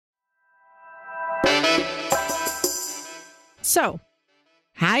So,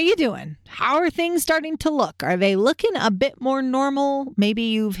 how you doing? How are things starting to look? Are they looking a bit more normal? Maybe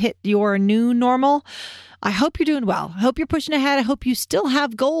you've hit your new normal. I hope you're doing well. I hope you're pushing ahead. I hope you still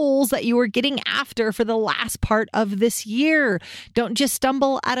have goals that you were getting after for the last part of this year. Don't just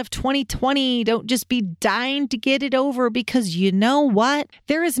stumble out of 2020. Don't just be dying to get it over, because you know what?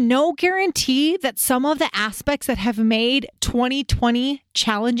 There is no guarantee that some of the aspects that have made 2020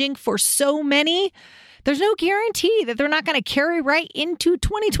 challenging for so many, there's no guarantee that they're not going to carry right into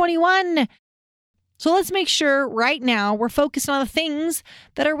 2021. So let's make sure right now we're focused on the things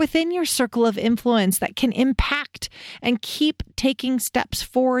that are within your circle of influence that can impact and keep taking steps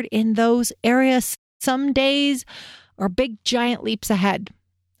forward in those areas. Some days are big, giant leaps ahead,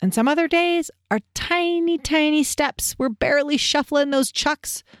 and some other days are tiny, tiny steps. We're barely shuffling those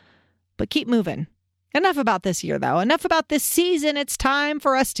chucks, but keep moving. Enough about this year, though. Enough about this season. It's time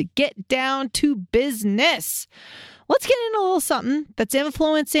for us to get down to business. Let's get into a little something that's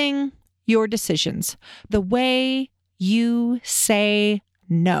influencing your decisions. The way you say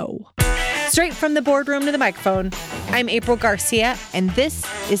no. Straight from the boardroom to the microphone, I'm April Garcia, and this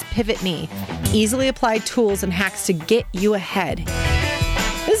is Pivot Me. Easily applied tools and hacks to get you ahead.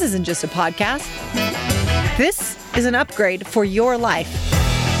 This isn't just a podcast. This is an upgrade for your life.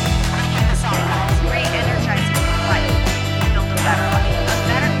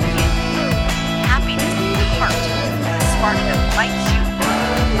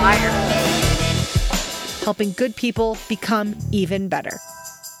 Helping good people become even better.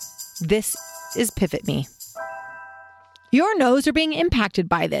 This is Pivot Me. Your no's are being impacted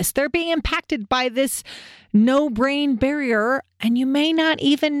by this. They're being impacted by this no-brain barrier, and you may not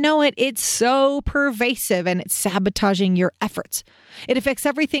even know it. It's so pervasive, and it's sabotaging your efforts. It affects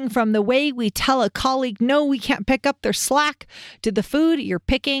everything from the way we tell a colleague, no, we can't pick up their slack, to the food you're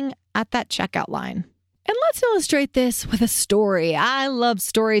picking at that checkout line. And let's illustrate this with a story. I love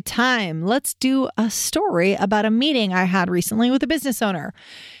story time. Let's do a story about a meeting I had recently with a business owner.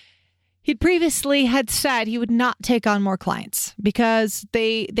 He'd previously had said he would not take on more clients because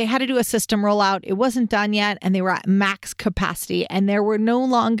they had to do a system rollout. It wasn't done yet, and they were at max capacity, and they were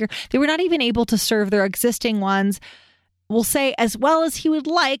not even able to serve their existing ones, we'll say, as well as he would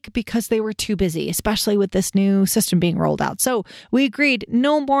like, because they were too busy, especially with this new system being rolled out. So we agreed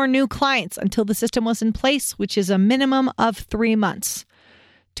no more new clients until the system was in place, which is a minimum of 3 months.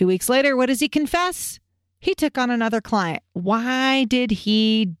 2 weeks later, what does he confess? He took on another client. Why did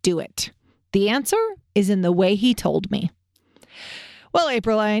he do it? The answer is in the way he told me. Well,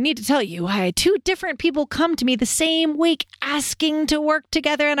 April, I need to tell you, I had 2 different people come to me the same week asking to work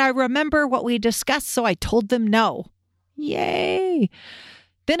together, and I remember what we discussed, so I told them no. Yay.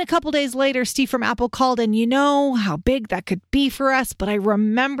 Then a couple days later, Steve from Apple called, and you know how big that could be for us, but I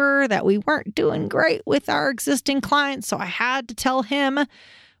remember that we weren't doing great with our existing clients, so I had to tell him,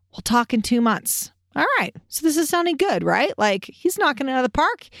 we'll talk in 2 months. All right, so this is sounding good, right? Like, he's knocking it out of the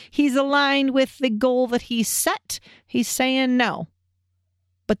park. He's aligned with the goal that he set. He's saying no.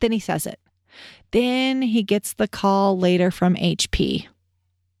 But then he says it. Then he gets the call later from HP.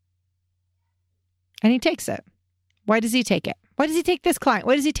 And he takes it. Why does he take it? Why does he take this client?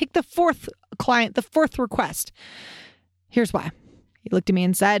 Why does he take the 4th client, the 4th request? Here's why. He looked at me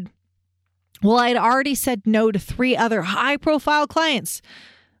and said, well, I'd already said no to 3 other high-profile clients.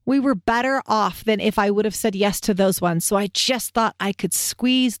 We were better off than if I would have said yes to those ones. So I just thought I could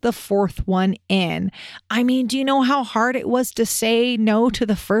squeeze the 4th one in. I mean, do you know how hard it was to say no to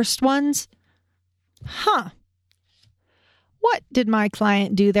the first ones? What did my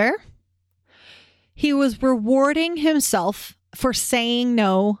client do there? He was rewarding himself for saying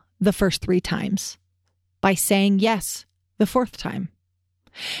no the first 3 times by saying yes the 4th time.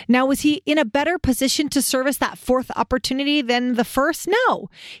 Now, was he in a better position to service that 4th opportunity than the first? No.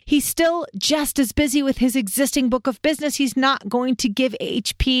 He's still just as busy with his existing book of business. He's not going to give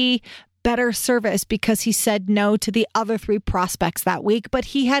HP better service because he said no to the other 3 prospects that week, but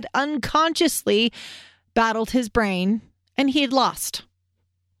he had unconsciously battled his brain and he had lost.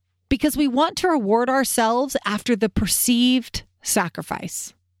 Because we want to reward ourselves after the perceived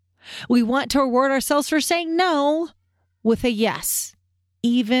sacrifice. We want to reward ourselves for saying no with a yes,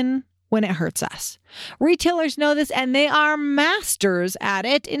 even when it hurts us. Retailers know this, and they are masters at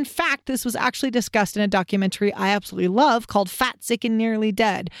it. In fact, this was actually discussed in a documentary I absolutely love called Fat, Sick, and Nearly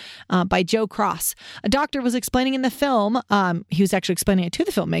Dead by Joe Cross. A doctor was explaining in the film, he was actually explaining it to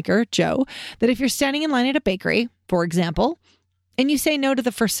the filmmaker, Joe, that if you're standing in line at a bakery, for example, and you say no to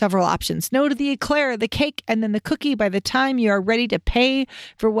the first several options, no to the eclair, the cake, and then the cookie by the time you are ready to pay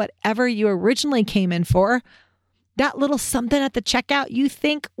for whatever you originally came in for, That little something at the checkout, you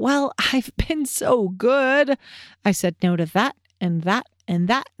think, well, I've been so good. I said no to that and that and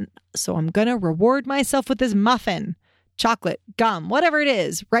that. So I'm going to reward myself with this muffin, chocolate, gum, whatever it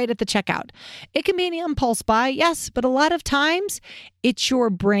is, right at the checkout. It can be an impulse buy, yes, but a lot of times it's your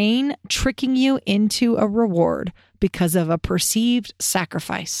brain tricking you into a reward because of a perceived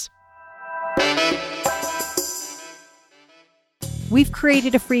sacrifice. We've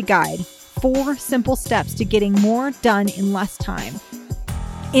created a free guide, 4 simple steps to getting more done in less time.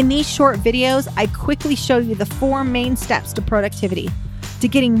 In these short videos, I quickly show you the 4 main steps to productivity, to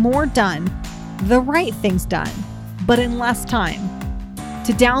getting more done, the right things done, but in less time.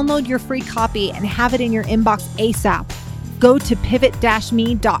 To download your free copy and have it in your inbox ASAP, go to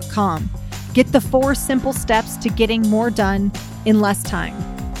pivot-me.com. Get the 4 simple steps to getting more done in less time.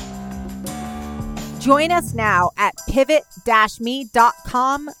 Join us now at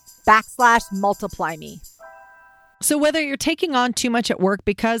pivot-me.com/multiply-me. So whether you're taking on too much at work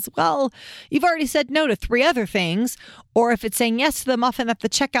because, well, you've already said no to 3 other things, or if it's saying yes to the muffin at the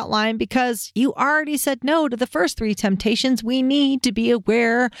checkout line because you already said no to the first 3 temptations, we need to be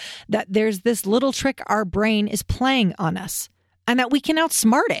aware that there's this little trick our brain is playing on us and that we can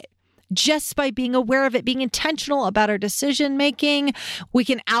outsmart it. Just by being aware of it, being intentional about our decision making, we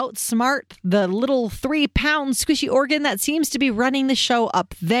can outsmart the little 3-pound squishy organ that seems to be running the show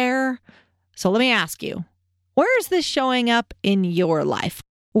up there. So let me ask you, where is this showing up in your life?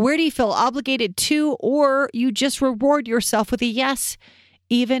 Where do you feel obligated to, or you just reward yourself with a yes,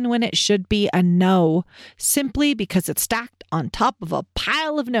 even when it should be a no, simply because it's stacked on top of a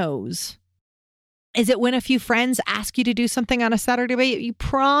pile of no's? Is it when a few friends ask you to do something on a Saturday, but you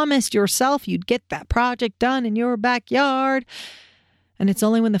promised yourself you'd get that project done in your backyard? And it's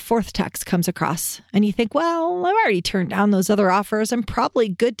only when the 4th text comes across and you think, well, I've already turned down those other offers. I'm probably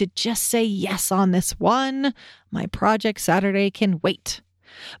good to just say yes on this one. My project Saturday can wait.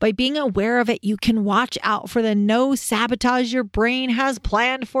 By being aware of it, you can watch out for the no sabotage your brain has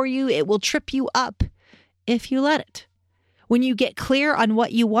planned for you. It will trip you up if you let it. When you get clear on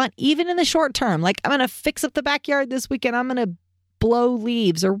what you want, even in the short term, like I'm going to fix up the backyard this weekend, I'm going to blow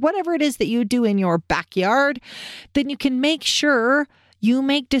leaves or whatever it is that you do in your backyard, then you can make sure you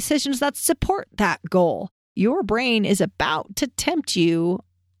make decisions that support that goal. Your brain is about to tempt you.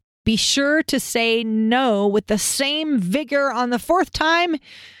 Be sure to say no with the same vigor on the 4th time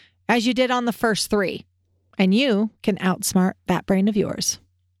as you did on the first 3, and you can outsmart that brain of yours.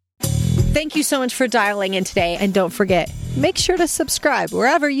 Thank you so much for dialing in today. And don't forget, make sure to subscribe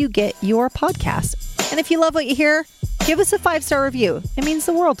wherever you get your podcast. And if you love what you hear, give us a 5-star review. It means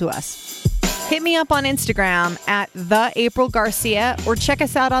the world to us. Hit me up on Instagram at @theaprilgarcia or check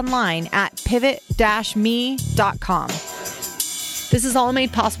us out online at pivot-me.com. This is all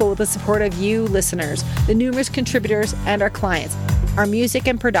made possible with the support of you listeners, the numerous contributors, and our clients. Our music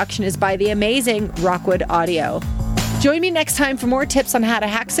and production is by the amazing Rockwood Audio. Join me next time for more tips on how to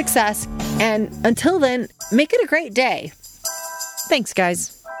hack success. And until then, make it a great day. Thanks,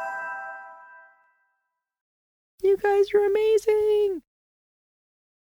 guys. You guys are amazing.